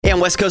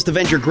West Coast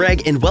Avenger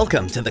Gregg, and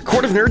welcome to the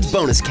Court of Nerds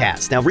bonus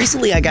cast. Now,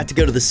 recently I got to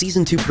go to the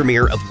Season 2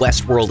 premiere of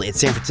Westworld at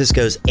San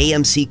Francisco's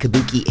AMC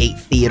Kabuki 8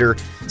 Theater.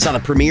 Saw the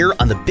premiere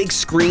on the big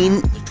screen,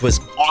 which was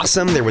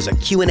awesome. There was a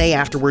Q&A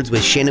afterwards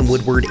with Shannon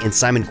Woodward and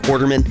Simon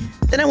Quarterman.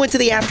 Then I went to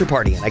the after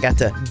party, and I got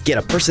to get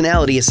a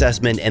personality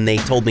assessment, and they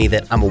told me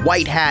that I'm a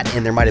white hat,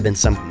 and there might have been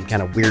some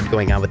kind of weird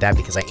going on with that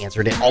because I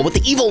answered it all with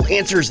the evil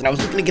answers, and I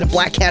was looking to get a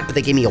black hat, but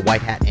they gave me a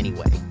white hat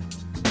anyway.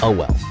 Oh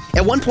well.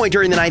 At one point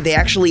during the night, they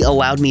actually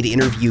allowed me to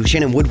interview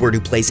Shannon Woodward, who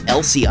plays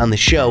Elsie on the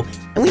show,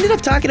 and we ended up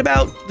talking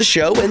about the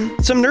show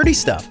and some nerdy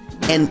stuff.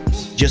 And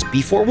just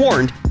be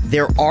forewarned,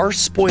 there are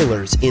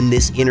spoilers in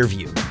this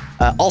interview.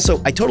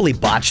 Also, I totally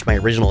botched my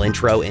original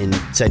intro and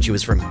said she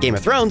was from Game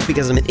of Thrones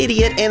because I'm an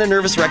idiot and a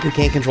nervous wreck who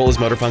can't control his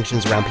motor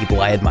functions around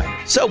people I admire.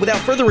 So without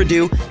further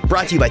ado,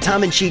 brought to you by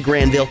Tom and Chi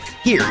Granville,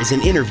 here is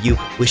an interview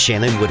with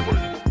Shannon Woodward.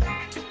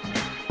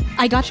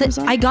 I got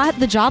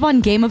the job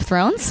on Game of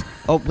Thrones.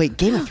 Oh, wait,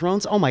 Game of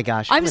Thrones? Oh my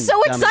gosh. I'm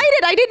so excited.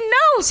 I didn't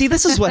know. See,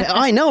 this is what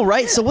I know,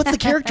 right? So what's the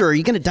character? Are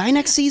you going to die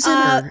next season?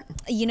 Or?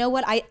 You know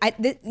what?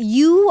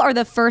 You are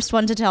the first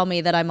one to tell me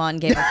that I'm on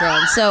Game of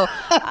Thrones. So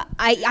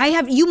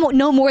you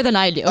know more than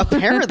I do.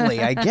 Apparently,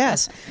 I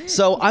guess.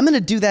 So I'm going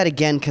to do that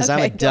again because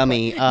I'm a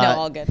dummy. No,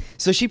 all good.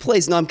 So she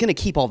plays, no, I'm going to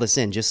keep all this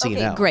in just so you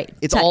know. Great.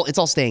 It's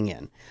all staying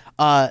in.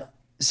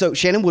 So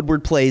Shannon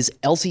Woodward plays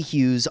Elsie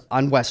Hughes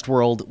on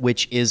Westworld,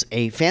 which is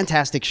a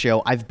fantastic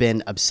show I've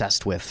been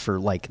obsessed with for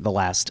like the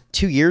last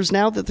 2 years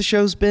now that the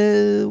show's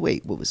been,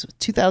 what was it,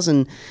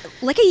 2000?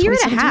 Like a year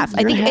and a half.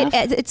 I think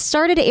it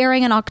started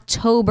airing in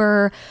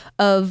October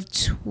of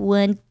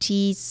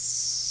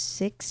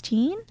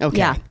 2016. Okay.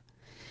 Yeah.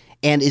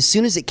 And as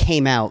soon as it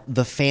came out,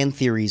 the fan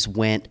theories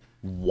went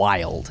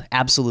wild,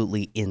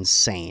 absolutely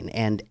insane.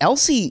 And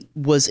Elsie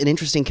was an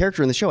interesting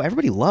character in the show.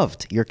 Everybody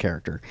loved your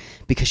character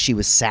because she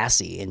was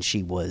sassy and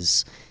she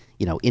was,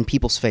 in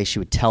people's face. She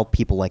would tell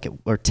people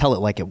tell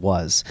it like it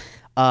was.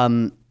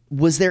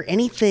 Was there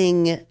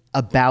anything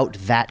about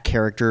that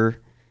character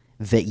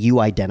that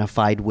you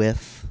identified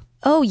with?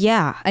 Oh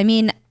yeah. I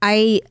mean,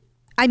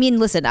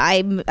 listen,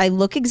 I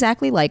look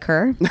exactly like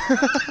her.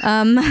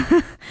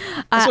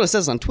 That's what it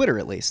says on Twitter,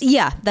 at least.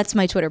 Yeah, that's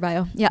my Twitter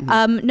bio. Yeah.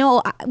 Mm-hmm.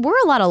 No, we're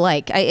a lot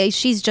alike.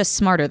 She's just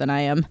smarter than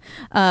I am.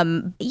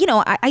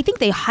 I think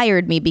they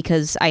hired me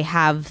because I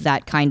have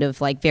that kind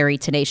of like very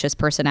tenacious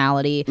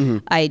personality.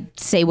 Mm-hmm. I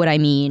say what I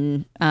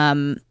mean.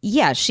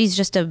 Yeah, she's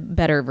just a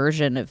better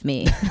version of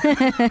me.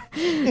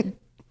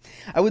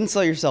 I wouldn't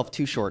sell yourself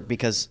too short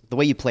because the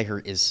way you play her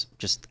is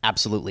just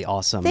absolutely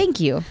awesome. Thank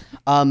you.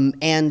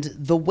 And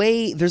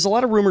there's a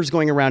lot of rumors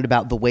going around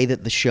about the way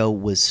that the show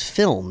was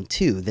filmed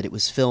too, that it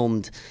was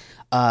filmed,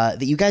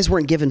 that you guys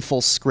weren't given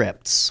full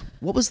scripts.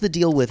 What was the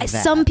deal with that?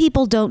 Some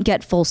people don't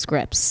get full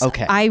scripts.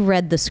 Okay. I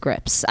read the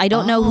scripts. I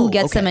don't know who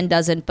gets them and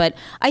doesn't, but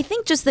I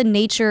think just the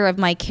nature of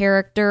my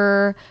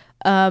character,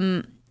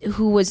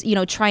 who was,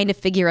 trying to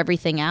figure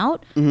everything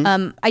out.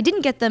 Mm-hmm. I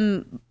didn't get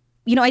them.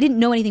 I didn't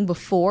know anything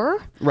before.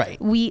 Right.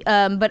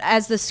 But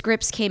as the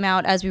scripts came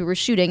out as we were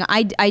shooting,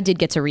 I did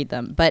get to read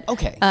them. But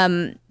okay.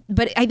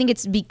 But I think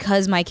it's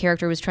because my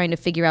character was trying to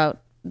figure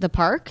out the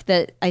park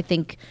that I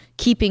think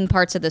keeping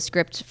parts of the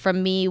script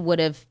from me would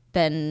have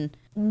been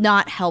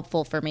not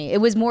helpful for me. It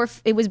was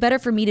better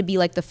for me to be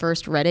like the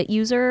first Reddit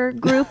user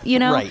group, Right,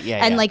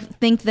 yeah, and yeah. like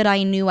think that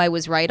I knew I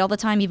was right all the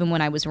time, even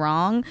when I was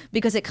wrong,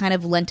 because it kind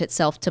of lent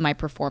itself to my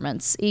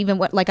performance. Even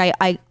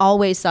I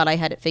always thought I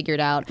had it figured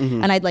out,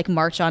 mm-hmm. and I'd like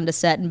march onto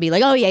set and be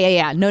like, oh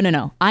yeah,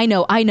 no, I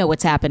know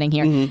what's happening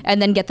here, mm-hmm.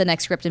 and then get the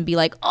next script and be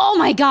like, oh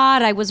my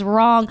God, I was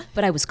wrong,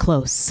 but I was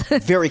close.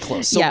 Very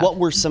close. So Yeah. What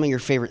were some of your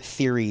favorite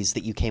theories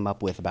that you came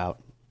up with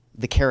about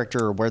the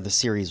character or where the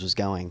series was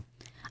going?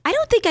 I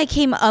don't think I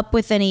came up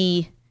with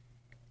any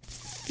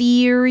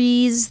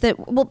theories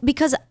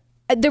because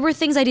there were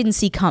things I didn't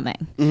see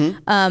coming.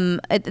 Mm-hmm.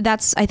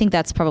 I think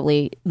that's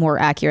probably more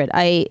accurate.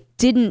 I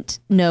didn't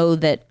know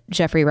that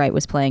Jeffrey Wright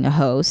was playing a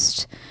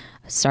host.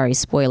 Sorry,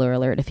 spoiler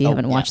alert if you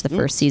haven't watched the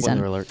first season.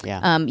 Spoiler alert,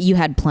 yeah. You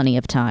had plenty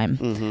of time.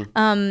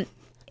 Mm-hmm.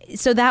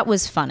 So that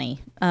was funny.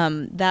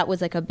 That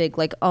was like a big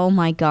oh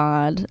my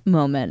God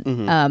moment.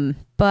 Mm-hmm.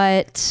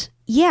 But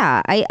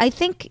yeah, I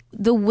think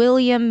the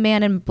William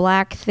Man in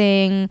Black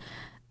thing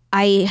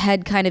I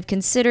had kind of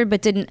considered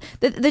but didn't.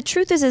 The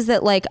truth is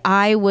that like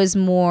I was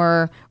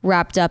more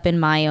wrapped up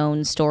in my own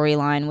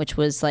storyline, which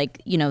was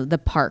like,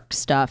 the park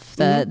stuff,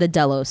 the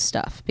Delos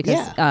stuff.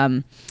 Because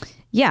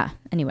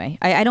anyway,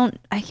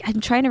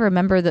 I'm trying to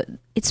remember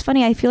it's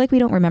funny, I feel like we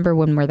don't remember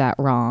when we're that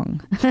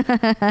wrong.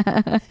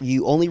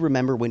 You only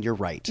remember when you're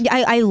right.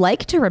 Yeah, I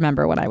like to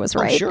remember when I was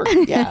right. Oh, sure,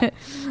 yeah.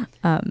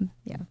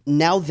 Yeah.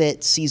 Now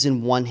that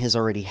season 1 has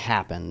already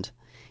happened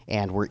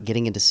and we're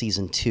getting into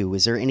season 2,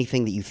 is there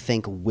anything that you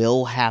think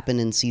will happen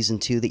in season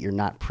 2 that you're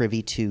not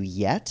privy to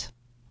yet?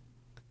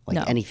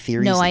 Like any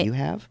theories that you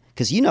have?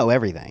 Because you know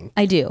everything.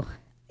 I do.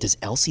 Does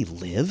Elsie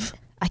live?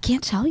 I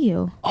can't tell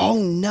you.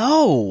 Oh,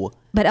 no.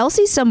 But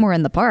Elsie's somewhere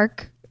in the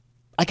park.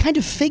 I kind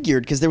of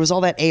figured because there was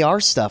all that AR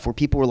stuff where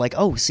people were like,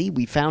 oh, see,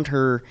 we found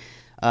her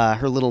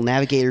her little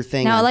navigator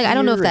thing. Now, like, I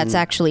don't know if that's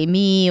actually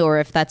me or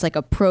if that's like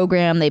a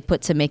program they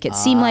put to make it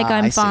seem like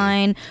I'm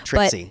fine.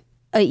 Trixie.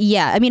 But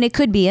yeah, I mean, it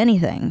could be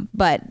anything,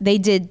 but they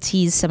did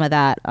tease some of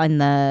that on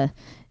the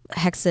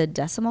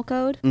hexadecimal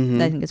code.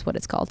 I think is what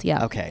it's called.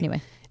 Yeah. Okay.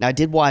 Anyway. Now, I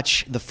did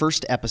watch the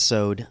first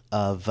episode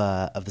of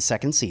the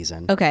second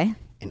season. Okay.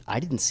 And I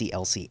didn't see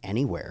Elsie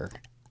anywhere.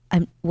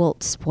 Well,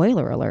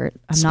 spoiler alert.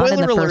 I'm Spoiler not in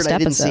the alert, first episode. I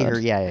didn't see her.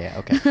 Yeah,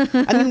 okay.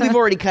 I mean, we've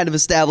already kind of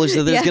established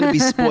that there's going to be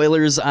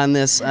spoilers on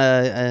this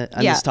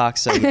this talk,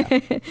 so yeah.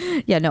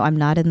 Yeah, no, I'm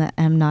not in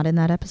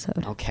that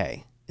episode.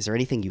 Okay. Is there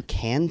anything you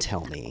can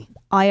tell me?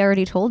 I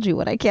already told you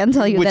what I can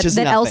tell you,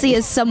 that Elsie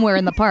is somewhere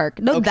in the park.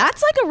 No,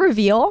 that's like a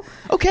reveal.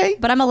 Okay.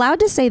 But I'm allowed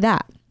to say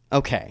that.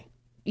 Okay.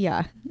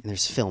 Yeah. And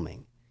there's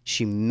filming.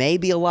 She may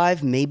be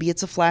alive. Maybe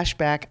it's a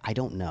flashback. I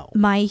don't know.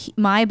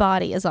 My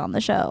body is on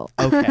the show.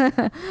 Okay.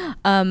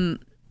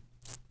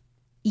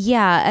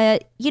 Yeah.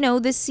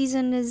 This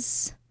season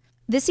is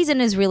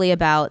really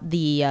about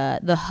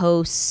the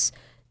hosts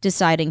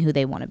deciding who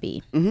they want to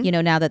be.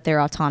 Now that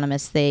they're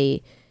autonomous,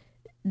 they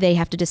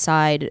have to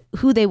decide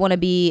who they want to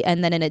be,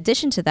 and then in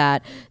addition to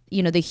that,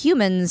 the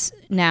humans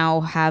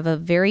now have a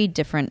very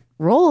different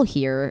role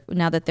here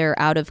now that they're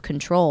out of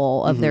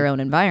control of their own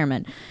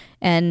environment,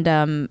 and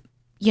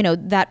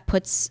that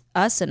puts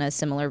us in a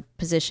similar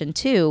position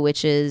too,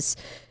 which is,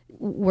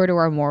 where do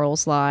our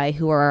morals lie?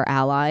 Who are our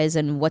allies?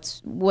 And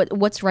what's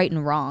right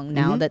and wrong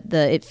now that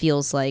it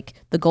feels like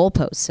the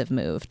goalposts have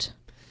moved?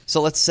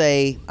 So let's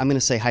say, I'm going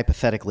to say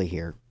hypothetically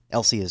here,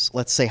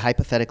 let's say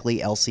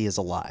hypothetically Elsie is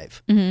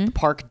alive. The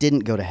park didn't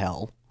go to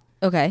hell.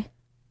 Okay.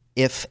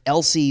 If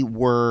Elsie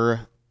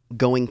were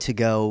going to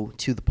go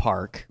to the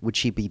park, would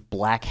she be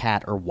black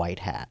hat or white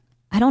hat?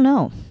 I don't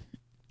know.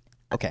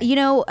 Okay.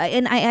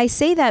 And I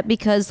say that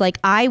because, like,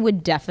 I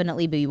would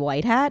definitely be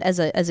white hat as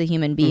a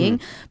human being,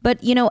 but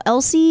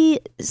Elsie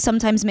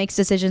sometimes makes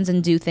decisions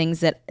and do things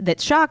that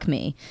shock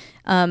me,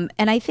 and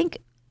I think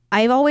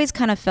I've always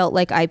kind of felt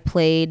like I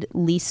played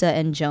Lisa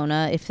and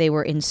Jonah if they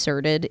were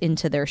inserted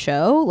into their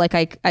show, like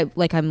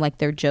I'm like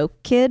their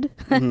joke kid.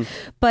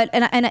 But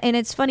and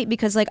it's funny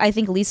because, like, I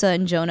think Lisa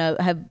and Jonah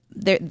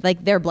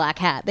they're black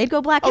hat. They'd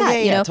go black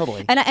hat, yeah,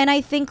 totally. And I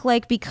think,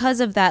 like, because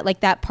of that, like,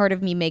 that part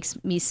of me makes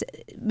me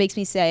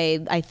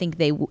say I think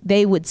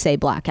they would say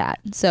black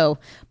hat. So,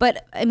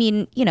 but I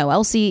mean,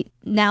 Elsie,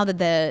 now that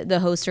the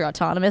hosts are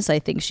autonomous, I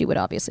think she would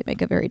obviously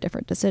make a very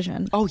different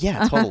decision. Oh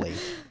yeah, totally.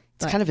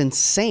 It's kind of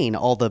insane,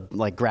 all the,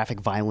 like, graphic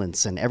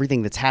violence and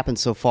everything that's happened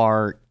so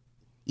far,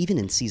 even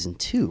in season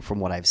 2, from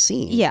what I've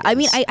seen. Yeah, I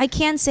mean, I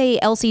can say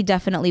Elsie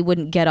definitely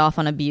wouldn't get off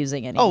on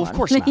abusing anyone. Oh, of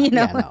course not. Yeah,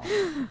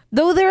 no.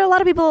 Though there are a lot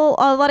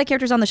of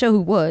characters on the show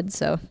who would,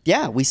 so.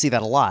 Yeah, we see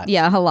that a lot.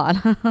 Yeah, a lot.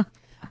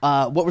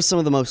 What were some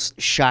of the most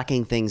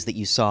shocking things that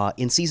you saw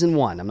in season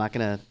 1? I'm not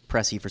going to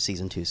press you for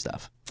season 2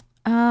 stuff.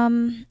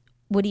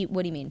 What do you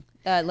mean?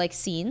 Like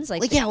scenes?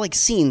 Like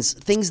scenes.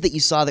 Things that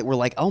you saw that were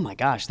like, oh my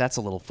gosh, that's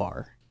a little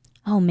far.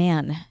 Oh,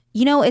 man.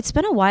 It's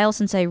been a while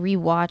since I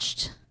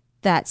rewatched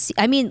that.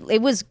 I mean,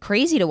 it was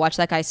crazy to watch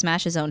that guy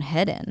smash his own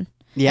head in.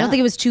 Yeah. I don't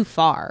think it was too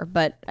far,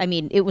 but I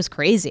mean, it was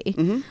crazy.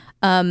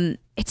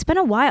 It's been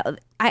a while.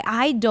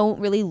 I don't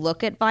really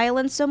look at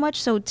violence so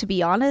much. So to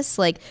be honest,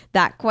 like,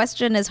 that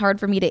question is hard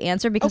for me to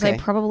answer because I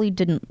probably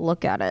didn't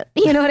look at it.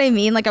 You know what I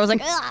mean? Like, I was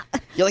like,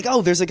 ugh. You're like,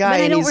 oh, there's a guy.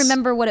 But I don't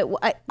remember what it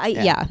was.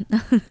 Yeah.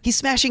 He's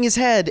smashing his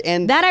head.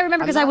 And that I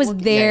remember because I was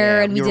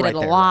there and we did it a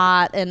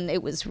lot. And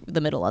it was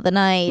the middle of the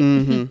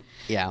night.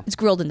 Yeah. It's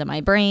grilled into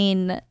my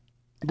brain.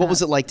 What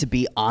was it like to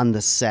be on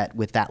the set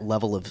with that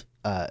level of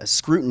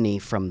scrutiny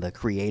from the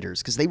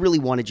creators? Because they really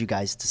wanted you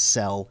guys to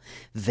sell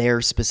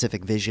their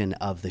specific vision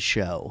of the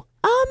show.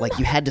 Like,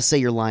 you had to say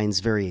your lines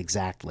very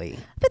exactly.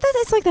 But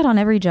it's like that on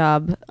every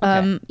job.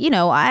 Okay.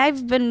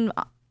 I've been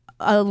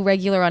a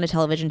regular on a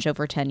television show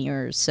for 10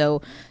 years.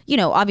 So,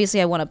 obviously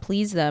I want to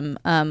please them.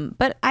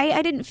 But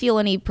I didn't feel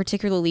any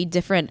particularly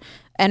different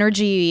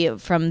energy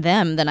from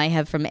them than I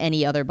have from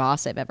any other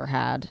boss I've ever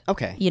had.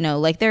 Okay.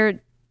 Like,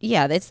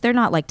 they're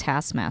not like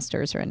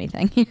taskmasters or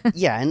anything.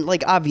 Yeah, and,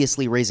 like,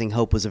 obviously Raising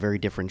Hope was a very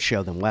different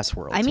show than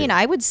Westworld. I mean,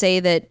 I would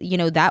say that,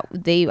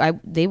 that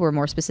they were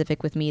more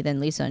specific with me than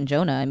Lisa and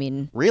Jonah. I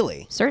mean,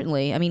 really?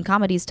 Certainly. I mean,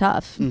 comedy's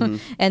tough.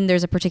 And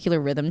there's a particular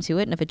rhythm to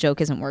it, and if a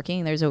joke isn't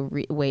working, there's a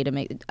way to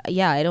make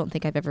I don't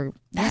think I've ever.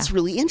 That's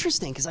really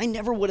interesting, because I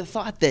never would have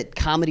thought that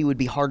comedy would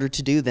be harder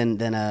to do than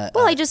a.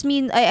 Well, I just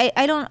mean I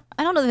don't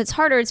know if it's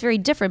harder. It's very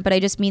different, but I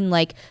just mean,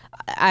 like,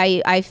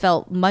 I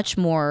felt much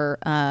more.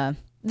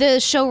 The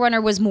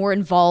showrunner was more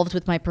involved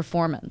with my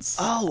performance.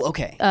 Oh,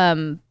 okay.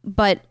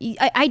 But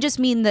I just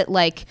mean that,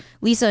 like,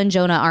 Lisa and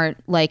Jonah aren't,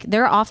 like,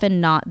 they're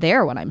often not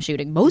there when I'm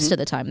shooting. Most of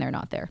the time they're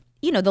not there.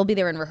 They'll be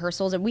there in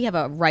rehearsals, and we have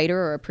a writer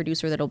or a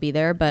producer that'll be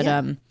there. But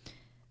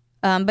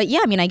but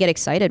yeah, I mean, I get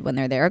excited when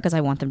they're there because I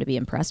want them to be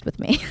impressed with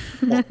me.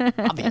 Well,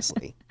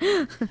 obviously.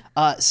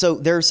 So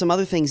there are some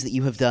other things that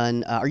you have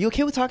done. Are you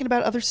okay with talking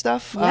about other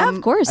stuff? Yeah,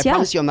 of course. I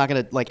promise you I'm not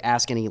going to, like,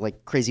 ask any,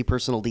 like, crazy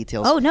personal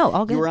details. Oh, no,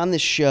 all good. You were on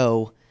this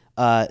show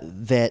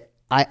that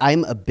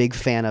I'm a big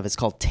fan of. It's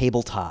called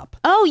Tabletop.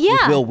 Oh,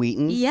 yeah. With Will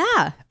Wheaton.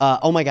 Yeah.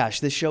 Oh my gosh,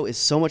 this show is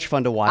so much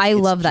fun to watch. I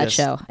love that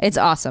show. It's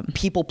awesome.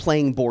 People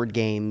playing board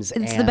games.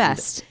 It's the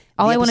best.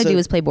 All I want to do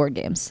is play board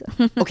games.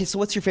 Okay, so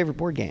what's your favorite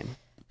board game?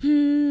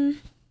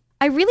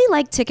 I really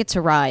like Ticket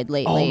to Ride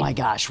lately. Oh my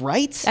gosh,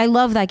 right? I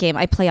love that game.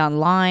 I play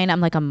online. I'm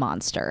like a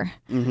monster.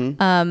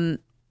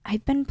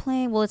 I've been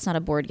playing, well, it's not a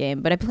board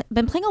game, but I've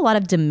been playing a lot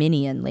of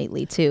Dominion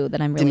lately too that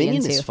I'm really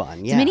into. Dominion is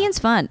fun, yeah. Dominion's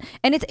fun.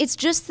 And it's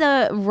just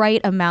the right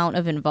amount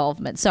of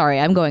involvement. Sorry,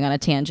 I'm going on a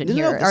tangent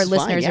here. Our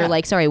listeners are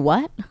like, sorry,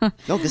 what?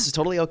 No, this is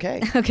totally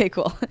okay. Okay,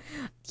 cool.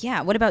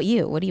 Yeah, what about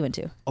you? What are you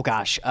into? Oh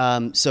gosh,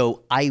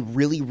 so I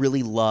really,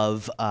 really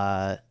love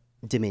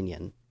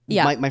Dominion.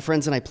 Yeah. My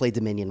friends and I play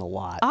Dominion a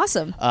lot.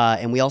 Awesome.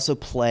 And we also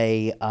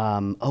play,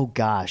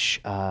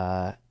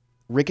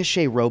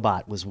 Ricochet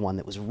Robot was one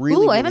that was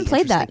really, I haven't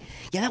played that.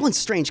 Yeah, that one's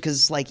strange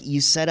because like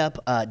you set up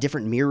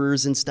different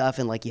mirrors and stuff,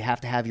 and like you have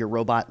to have your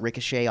robot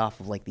ricochet off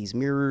of like these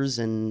mirrors,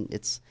 and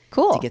it's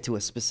cool to get to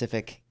a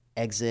specific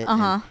exit.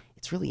 And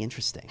it's really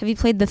interesting. Have you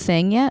played The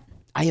Thing yet?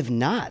 I have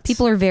not.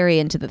 People are very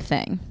into The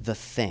Thing. The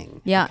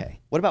Thing. Yeah. Okay.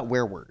 What about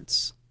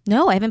Werewords?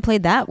 No, I haven't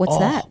played that. What's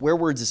that?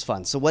 Werewords is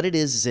fun. So what it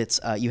is it's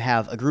you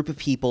have a group of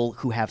people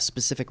who have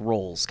specific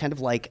roles, kind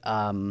of like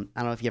I don't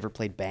know if you ever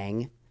played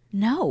Bang.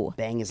 No.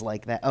 Bang is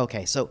like that.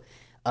 Okay, so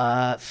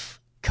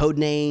code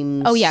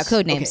names. Oh yeah,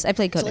 code names. Okay. I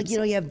played code so, names.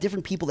 Like, you have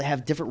different people that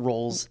have different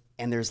roles,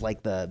 and there's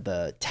like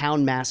the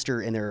town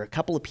master, and there are a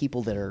couple of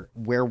people that are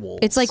werewolves.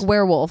 It's like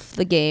Werewolf,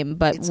 the game,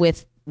 but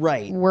with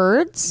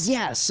words.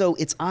 Yeah, so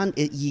it's on.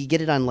 You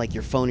get it on like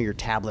your phone or your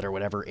tablet or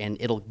whatever, and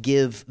it'll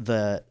give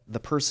the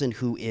person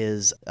who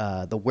is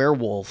the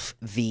werewolf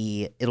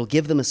it'll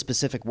give them a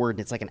specific word,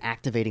 and it's like an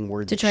activating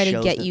word to that try to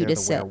shows get that you they're to the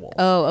sit. werewolf.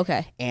 Oh,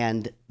 okay.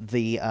 And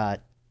the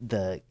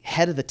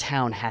head of the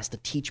town has to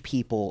teach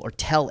people or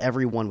tell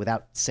everyone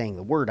without saying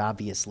the word,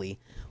 obviously,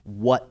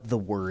 what the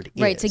word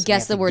is. Right, to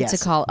guess the word to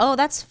call. Oh,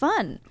 that's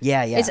fun.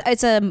 Yeah.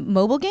 It's a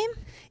mobile game?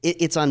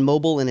 It's on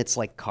mobile, and it's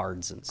like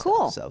cards and stuff.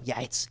 Cool. So, yeah,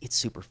 it's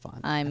super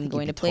fun. I'm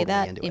going to play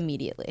that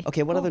immediately.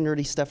 Okay, what other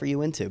nerdy stuff are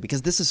you into?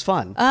 Because this is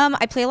fun.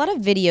 I play a lot of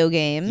video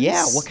games.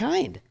 Yeah, what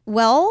kind?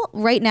 Well,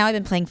 right now I've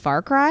been playing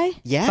Far Cry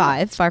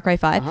 5. Far Cry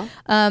 5.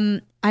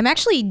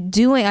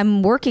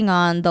 I'm working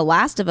on The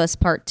Last of Us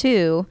Part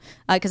 2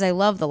 because I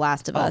love The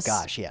Last of Us. Oh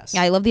gosh, yes.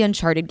 I love the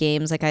Uncharted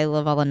games. Like I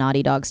love all the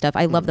Naughty Dog stuff.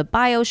 I love the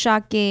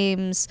BioShock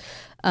games.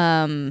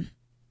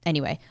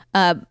 Anyway,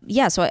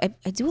 so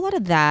I do a lot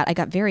of that. I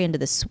got very into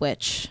the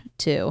Switch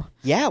too.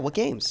 Yeah, what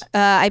games?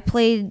 I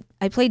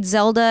played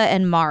Zelda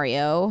and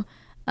Mario.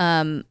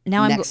 Now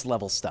next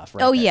level stuff,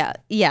 right? Oh there.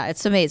 yeah,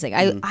 it's amazing.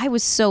 I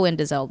was so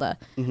into Zelda,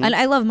 and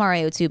I love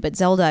Mario too. But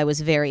Zelda, I was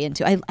very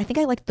into. I think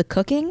I liked the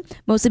cooking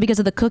mostly because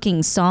of the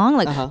cooking song,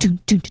 like.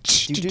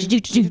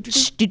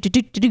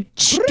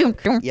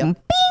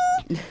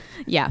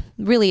 Yeah,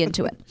 really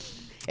into it.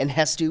 And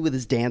Hestu with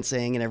his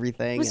dancing and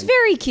everything. It was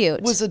very cute.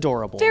 It was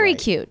adorable. Very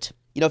cute.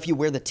 You know, if you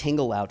wear the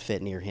Tingle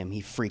outfit near him,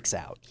 he freaks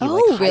out. He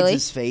hides really?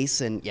 his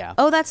face and yeah.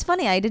 Oh, that's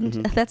funny. I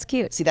didn't. That's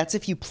cute. See, that's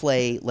if you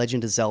play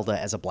Legend of Zelda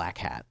as a Black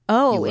Hat.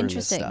 Oh, you learn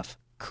interesting. This stuff.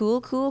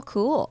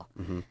 Cool.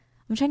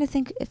 I'm trying to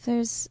think if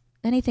there's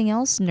anything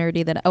else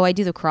nerdy that. Oh, I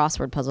do the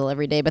crossword puzzle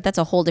every day, but that's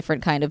a whole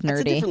different kind of nerdy.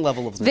 That's a different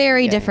level of nerdy.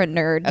 Very different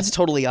nerd. That's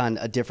totally on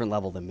a different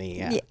level than me.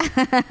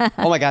 Yeah.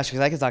 Oh my gosh,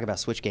 because I could talk about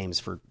Switch games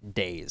for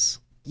days.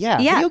 Yeah,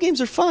 video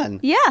games are fun.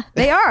 Yeah,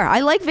 they are.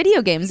 I like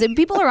video games.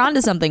 People are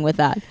onto something with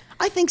that.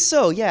 I think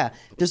so, yeah.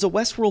 There's a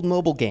Westworld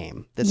mobile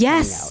game that's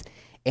coming out.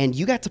 And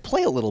you got to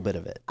play a little bit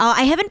of it.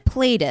 I haven't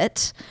played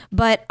it,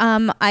 but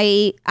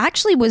I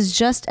actually was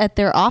just at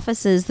their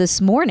offices this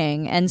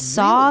morning and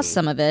saw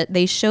some of it.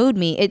 They showed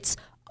me. It's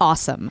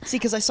awesome. See,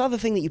 because I saw the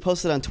thing that you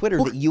posted on Twitter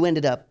that you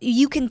ended up...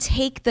 You can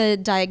take the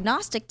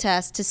diagnostic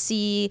test to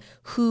see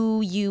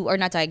who you... Or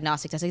not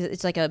diagnostic test.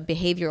 It's like a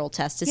behavioral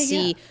test to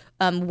see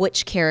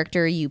which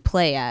character you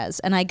play as.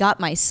 And I got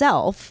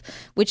myself,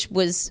 which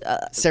was...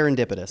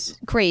 serendipitous.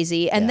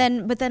 Crazy. And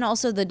then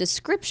also the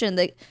description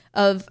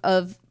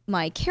of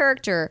my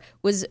character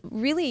was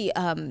really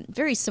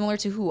very similar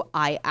to who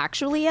I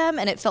actually am,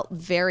 and it felt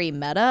very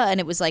meta, and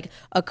it was like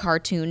a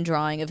cartoon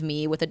drawing of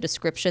me with a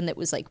description that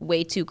was like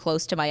way too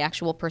close to my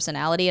actual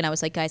personality, and I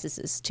was like, guys, this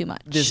is too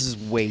much. This is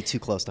way too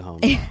close to home.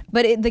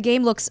 But the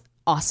game looks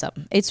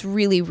awesome. It's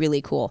really,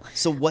 really cool.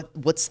 So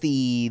what's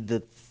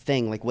the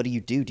thing? Like, what do?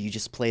 Do you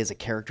just play as a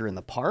character in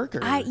the park?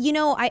 Or?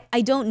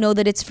 I don't know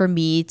that it's for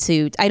me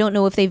to... I don't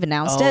know if they've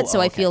announced it, so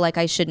I feel like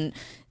I shouldn't...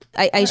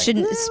 I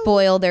shouldn't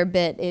spoil their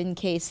bit in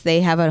case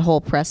they have a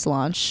whole press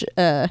launch.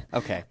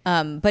 Okay.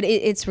 But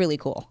it's really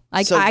cool.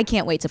 I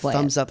can't wait to play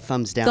thumbs it. Up,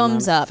 thumbs down?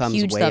 Thumbs up, thumbs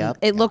huge way thumb. Up?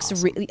 It looks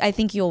awesome. really... I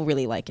think you'll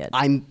really like it.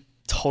 I'm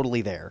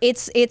totally there.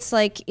 It's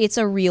like... It's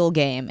a real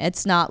game.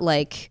 It's not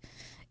like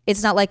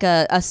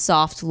a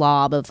soft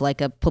lob of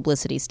like a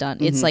publicity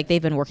stunt. It's like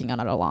they've been working on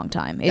it a long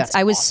time.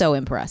 I was so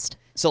impressed.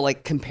 So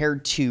like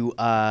compared to...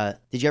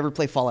 did you ever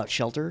play Fallout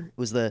Shelter? It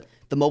was the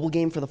The mobile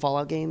game for the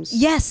Fallout games?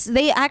 Yes,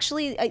 they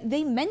actually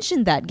they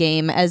mentioned that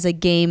game as a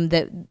game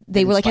that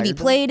they were like, "Have you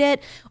played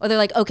it?" Or they're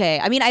like, "Okay."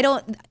 I mean, I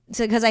don't,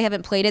 because I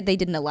haven't played it. They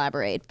didn't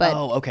elaborate. But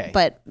okay.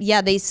 But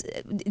yeah,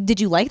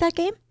 did you like that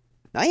game?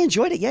 I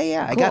enjoyed it.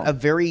 Yeah. Cool. I got a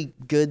very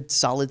good,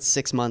 solid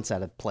 6 months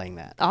out of playing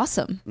that.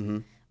 Awesome. Mm-hmm.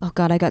 Oh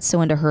God, I got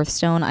so into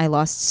Hearthstone. I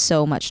lost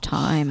so much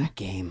time. That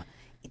game.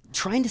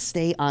 Trying to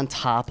stay on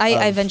top.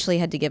 I eventually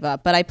had to give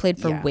up, but I played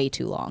for way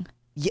too long.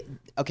 Yeah.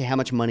 Okay. How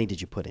much money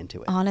did you put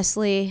into it?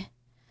 Honestly,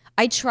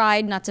 I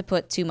tried not to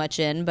put too much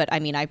in, but I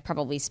mean, I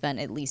probably spent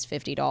at least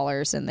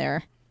 $50 in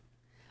there.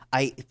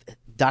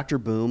 Dr.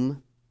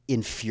 Boom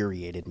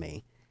infuriated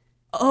me.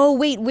 Oh,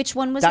 wait, which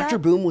one was that? Dr.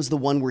 Boom was the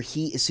one where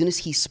as soon as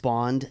he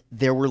spawned,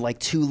 there were like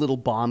 2 little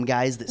bomb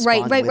guys that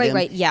spawned with him.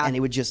 Right, yeah. And it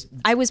would just...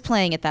 I was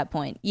playing at that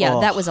point. Yeah,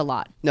 that was a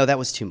lot. No, that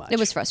was too much. It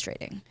was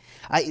frustrating.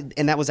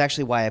 And that was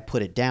actually why I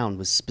put it down,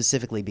 was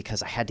specifically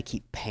because I had to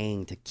keep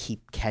paying to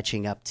keep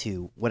catching up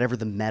to whatever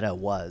the meta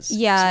was.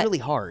 Yeah. It's really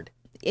hard.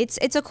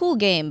 It's a cool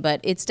game, but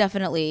it's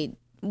definitely...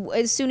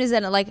 As soon as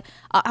then, like,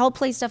 I'll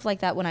play stuff like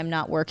that when I'm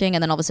not working,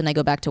 and then all of a sudden I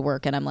go back to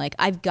work, and I'm like,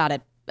 I've got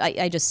it.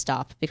 I just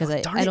stop because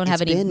I don't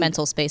have any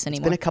mental space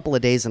anymore. It's been a couple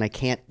of days and I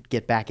can't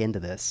get back into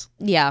this.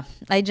 Yeah,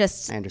 I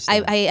understand.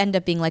 I end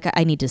up being like,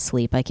 I need to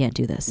sleep. I can't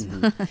do this.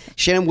 Mm-hmm.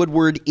 Shannon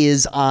Woodward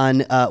is on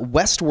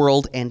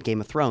Westworld and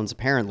Game of Thrones,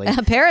 apparently.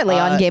 Apparently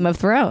on Game of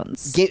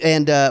Thrones.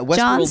 Westworld...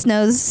 Jon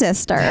Snow's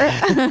sister.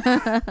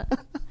 I'm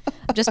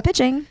just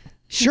pitching.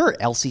 Sure,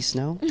 Elsie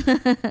Snow.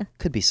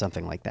 Could be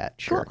something like that,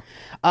 sure.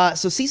 Cool.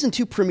 So season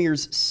 2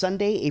 premieres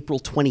Sunday, April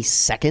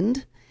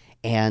 22nd.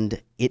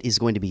 And it is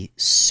going to be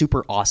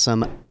super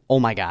awesome. Oh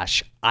my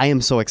gosh. I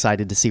am so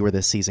excited to see where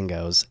this season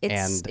goes.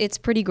 It's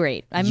pretty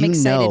great. I'm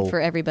excited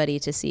for everybody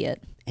to see it.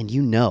 And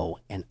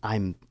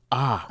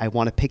I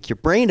want to pick your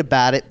brain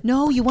about it.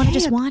 No, you want to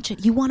just watch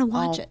it. You want to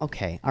watch it.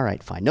 Okay. All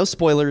right, fine. No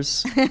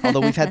spoilers,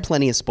 although we've had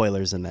plenty of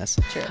spoilers in this.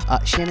 True.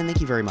 Shannon,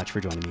 thank you very much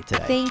for joining me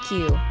today. Thank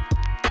you.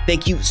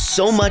 Thank you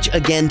so much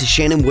again to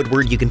Shannon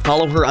Woodward. You can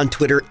follow her on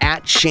Twitter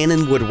at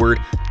Shannon Woodward.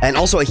 And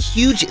also a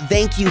huge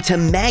thank you to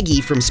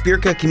Maggie from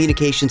Spirica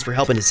Communications for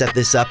helping to set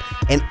this up,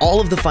 and all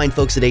of the fine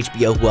folks at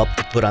HBO who helped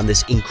to put on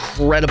this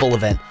incredible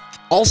event.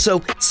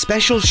 Also,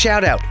 special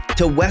shout out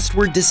to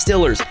Westward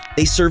Distillers.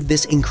 They served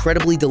this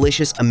incredibly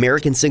delicious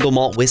American single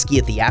malt whiskey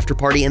at the after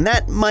party, and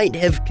that might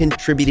have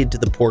contributed to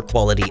the poor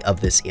quality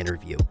of this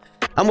interview.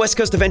 I'm West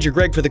Coast Avenger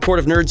Gregg for the Court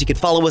of Nerds. You can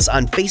follow us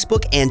on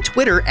Facebook and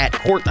Twitter at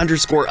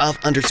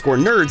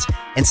court_of_nerds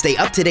and stay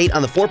up to date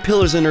on the 4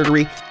 pillars of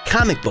nerdery,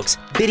 comic books,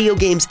 video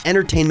games,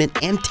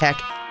 entertainment, and tech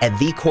at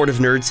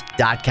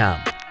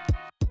thecourtofnerds.com.